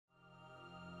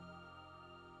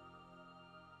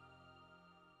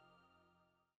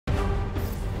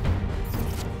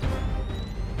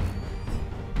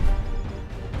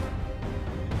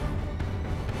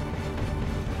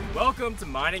welcome to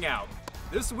Mining Out.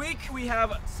 This week we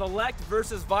have SeleCT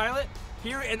versus Violet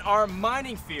here in our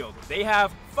mining field. They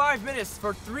have 5 minutes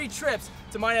for 3 trips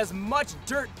to mine as much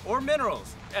dirt or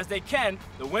minerals as they can.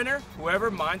 The winner,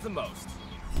 whoever mines the most.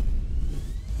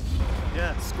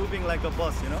 Yeah, scooping like a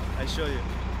boss, you know? I show you.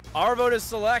 Our vote is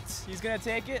SeleCT. He's gonna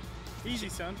take it. Easy,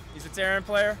 son. He's a Terran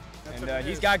player, and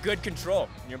he's got good control.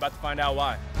 And you're about to find out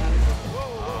why.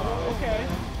 Whoa, okay.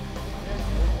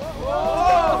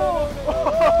 Whoa!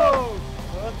 Whoa!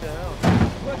 What the hell?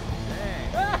 What? Dang.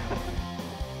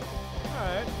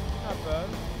 Alright, not bad.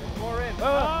 There's more in.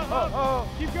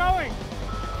 Keep going.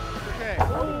 Okay.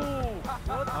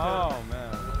 Oh,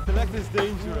 man. SeleCT is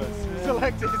dangerous.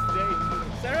 SeleCT is dangerous.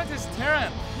 SeleCT is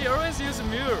Terran. He always uses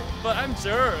mirror, but I'm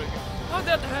jerk. How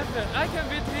that happen? I can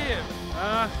beat him.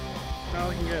 Not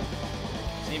looking good.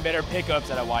 Seen better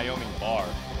pickups at a Wyoming bar.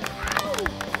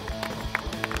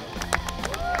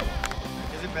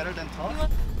 Is it better than Tom?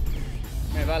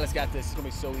 Man, Violet's got this. It's gonna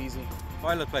be so easy.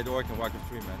 Violet played Orc and Warcraft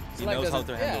 3, man. He knows how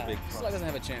to handle big SeleCT doesn't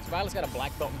have a chance. Violet's got a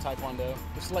black belt in Taekwondo.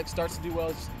 If SeleCT starts to do well,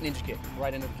 it's just ninja kick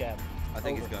right into the cab. I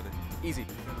think he's got it. Easy.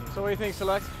 So what do you think,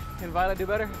 SeleCT? Can Violet do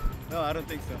better? No, I don't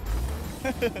think so.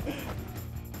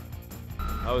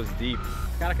 That was deep.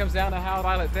 Kind of comes down to how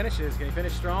Violet finishes. Can he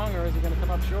finish strong, or is he going to come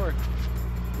up short?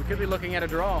 We could be looking at a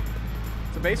draw.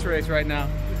 It's a base race right now.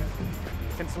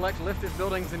 Can SeleCT lift his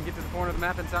buildings and get to the corner of the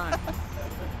map in time?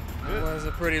 It was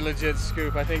a pretty legit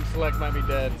scoop. I think SeleCT might be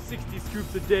dead. 60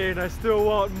 scoops a day and I still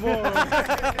want more. Good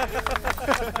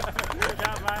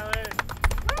job, Violet.